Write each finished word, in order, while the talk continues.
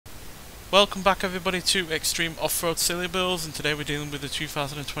Welcome back everybody to Extreme Off-Road Silly Bills, and today we're dealing with the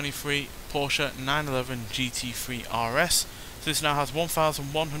 2023 Porsche 911 GT3 RS. So this now has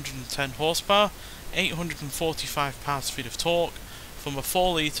 1110 horsepower, 845 pounds-feet of torque from a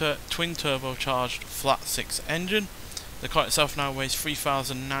 4 litre twin turbocharged flat 6 engine. The car itself now weighs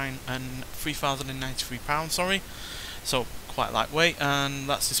 3,093 pounds, so quite lightweight, and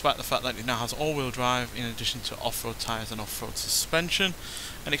that's despite the fact that it now has all-wheel drive in addition to off-road tyres and off-road suspension.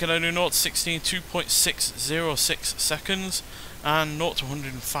 And it can only do 0 to 60 in 2.606 seconds and 0 to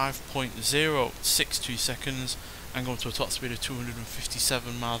 105.062 seconds, and go to a top speed of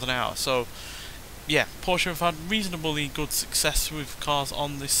 257 miles an hour. So yeah, Porsche have had reasonably good success with cars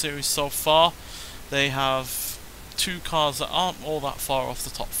on this series so far. They have two cars that aren't all that far off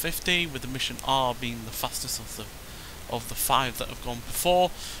the top 50, with the Mission R being the fastest of the five that have gone before.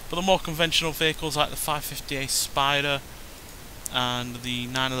 But the more conventional vehicles like the 550A Spider and the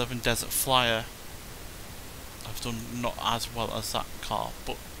 911 Desert Flyer have done not as well as that car.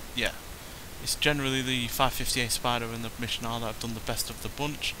 But yeah, it's generally the 550A Spider and the Mission R that have done the best of the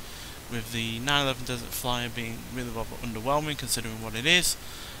bunch, with the 911 Desert Flyer being really rather underwhelming considering what it is,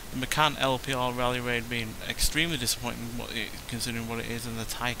 the Macan LPR Rally Raid being extremely disappointing considering what it is, and the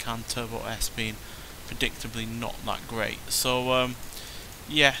Taycan Turbo S being predictably not that great. So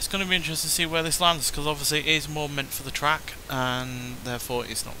yeah, it's going to be interesting to see where this lands, because obviously it is more meant for the track and therefore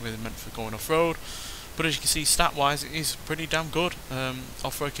it's not really meant for going off-road. But as you can see, stat wise it is pretty damn good.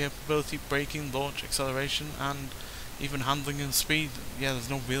 Off-road capability, braking, launch, acceleration, and even handling and speed. Yeah, there's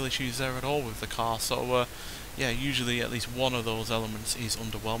no real issues there at all with the car. So yeah, usually at least one of those elements is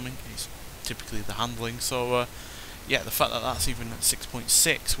underwhelming. It's typically the handling. So yeah, the fact that that's even at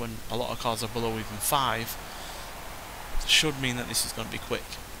 6.6 when a lot of cars are below even 5 should mean that this is going to be quick.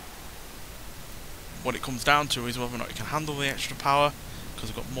 What it comes down to is whether or not it can handle the extra power, because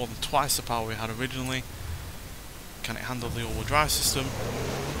we've got more than twice the power we had originally. Can it handle the all-wheel drive system,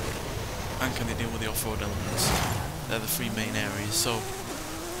 and can it deal with the off-road elements? They're the three main areas. So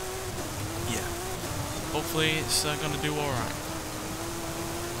yeah, hopefully it's going to do alright.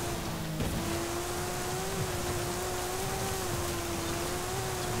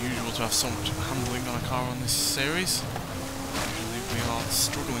 Usual to have so much handling on a car on this series. Usually we are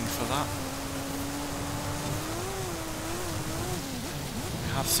struggling for that. We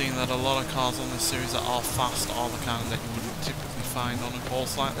have seen that a lot of cars on this series that are fast are the kind that you wouldn't typically find on a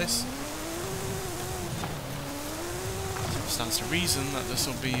course like this. So it stands to reason that this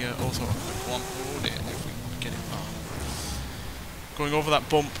will be also a quick one. Oh dear, if we get it far. Going over that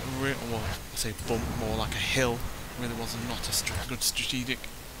bump, well, I say bump, more like a hill, really was not a good strategic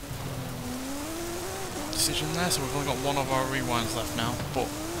decision there. So we've only got one of our rewinds left now, but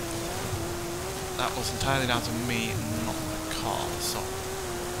that was entirely down to me and not the car. So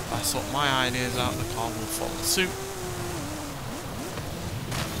if I sort my ideas out, the car will follow suit.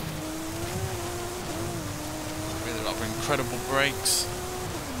 Really rather incredible brakes,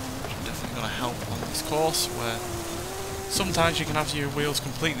 which are definitely going to help on this course, where sometimes you can have your wheels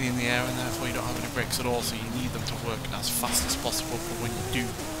completely in the air and therefore you don't have any brakes at all, so you need them to work as fast as possible for when you do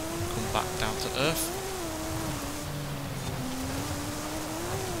come back down to earth.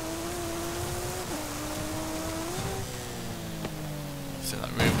 So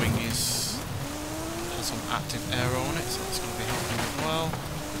that rear wing has some active aero on it, so that's going to be helping as well.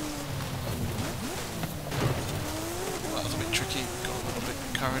 That was a bit tricky, got a little bit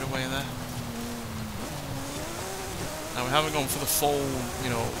carried away there. Now we haven't gone for the full,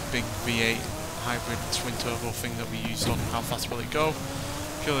 you know, big V8 hybrid twin turbo thing that we used on How Fast Will It Go,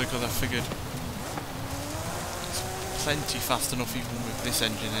 purely because I figured it's plenty fast enough even with this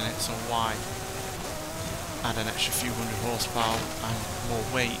engine in it, so why add an extra few hundred horsepower and more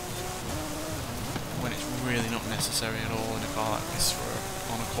weight when it's really not necessary at all in a car like this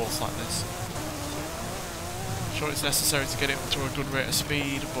on a course like this. Sure, it's necessary to get it to a good rate of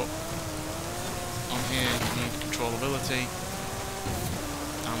speed, but on here you need controllability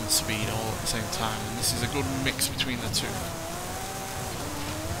and speed all at the same time, and this is a good mix between the two.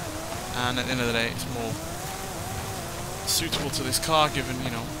 And at the end of the day, it's more suitable to this car, given,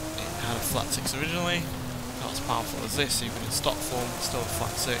 you know, it had a flat 6 originally, not as powerful as this, even in stock form, it's still a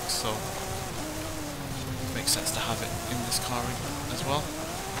flat 6, so it makes sense to have it in this car as well.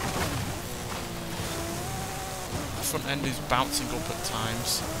 The front end is bouncing up at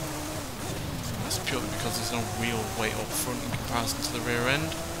times. That's purely because there's no real weight up front in comparison to the rear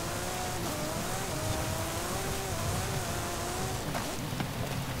end.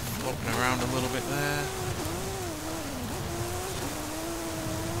 Floating around a little bit there.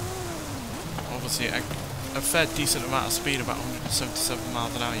 Obviously a fair decent amount of speed, about 177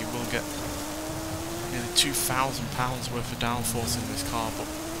 miles an hour, you will get nearly £2,000 worth of downforce in this car, but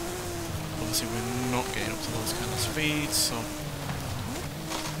obviously we're not getting up to those kind of speeds, so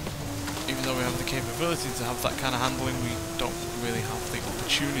even though we have the capability to have that kind of handling, we don't really have the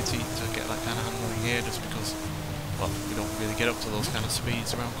opportunity to get that kind of handling here, just because, well, we don't really get up to those kind of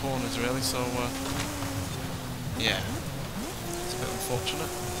speeds around corners really, so yeah, it's a bit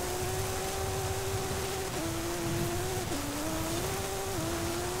unfortunate.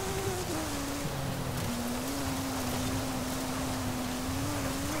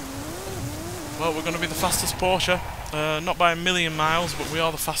 Well, we're going to be the fastest Porsche, not by a million miles, but we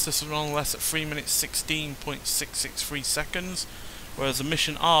are the fastest nonetheless at 3 minutes 16.663 seconds, whereas the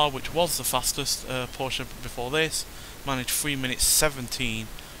Mission R, which was the fastest Porsche before this, managed 3 minutes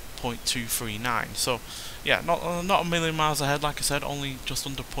 17.239. So, yeah, not a million miles ahead, like I said, only just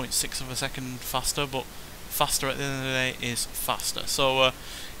under 0.6 of a second faster, but faster at the end of the day is faster. So,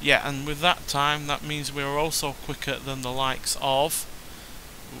 yeah, and with that time, that means we're also quicker than the likes of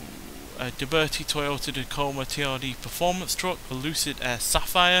Duberti Toyota Tacoma TRD Performance Truck, a Lucid Air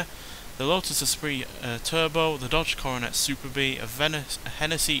Sapphire, the Lotus Esprit Turbo, the Dodge Coronet Super B, a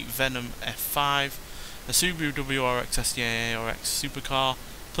Hennessy Venom F5, a Subaru WRX SDA ARX Supercar,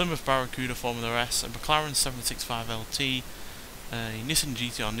 Plymouth Barracuda Formula S, a McLaren 765 LT, a Nissan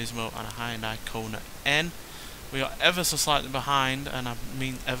GT-R Nismo, and a Hyundai Kona N. We are ever so slightly behind, and I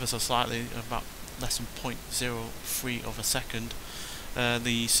mean ever so slightly, about less than 0.03 of a second.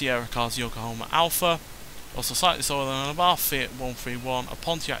 The Sierra Cars Yokohama Alpha, also slightly slower than an Abarth Fiat 131, a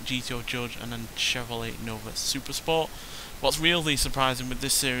Pontiac GTO Judge, and a Chevrolet Nova Supersport. What's really surprising with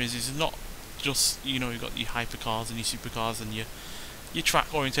this series is not just, you know, you've got your hypercars and your supercars and your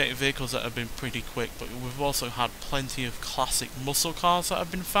track orientated vehicles that have been pretty quick, but we've also had plenty of classic muscle cars that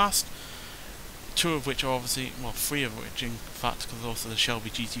have been fast. Two of which are obviously, well, three of which in fact, because also the Shelby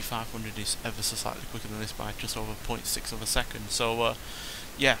GT500 is ever so slightly quicker than this by just over 0.6 of a second. So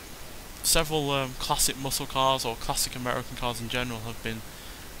yeah, several classic muscle cars or classic American cars in general have been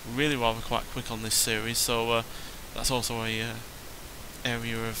really rather quite quick on this series. So that's also a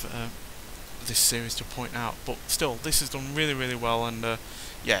area of this series to point out. But still, this is done really, really well, and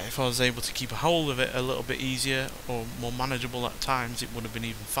yeah, if I was able to keep a hold of it a little bit easier or more manageable at times, it would have been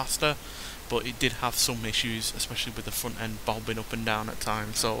even faster. But it did have some issues, especially with the front end bobbing up and down at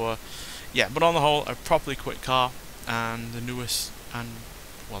times. So yeah, but on the whole, a properly quick car, and the newest and,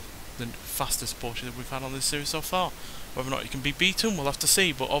 well, the fastest Porsche that we've had on this series so far. Whether or not it can be beaten, we'll have to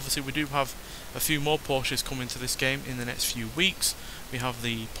see, but obviously we do have a few more Porsches coming to this game in the next few weeks. We have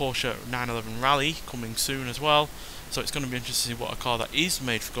the Porsche 911 Rally coming soon as well, so it's going to be interesting to see what a car that is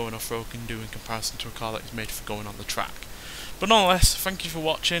made for going off-road can do in comparison to a car that is made for going on the track. But nonetheless, thank you for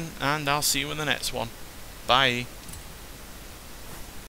watching, and I'll see you in the next one. Bye.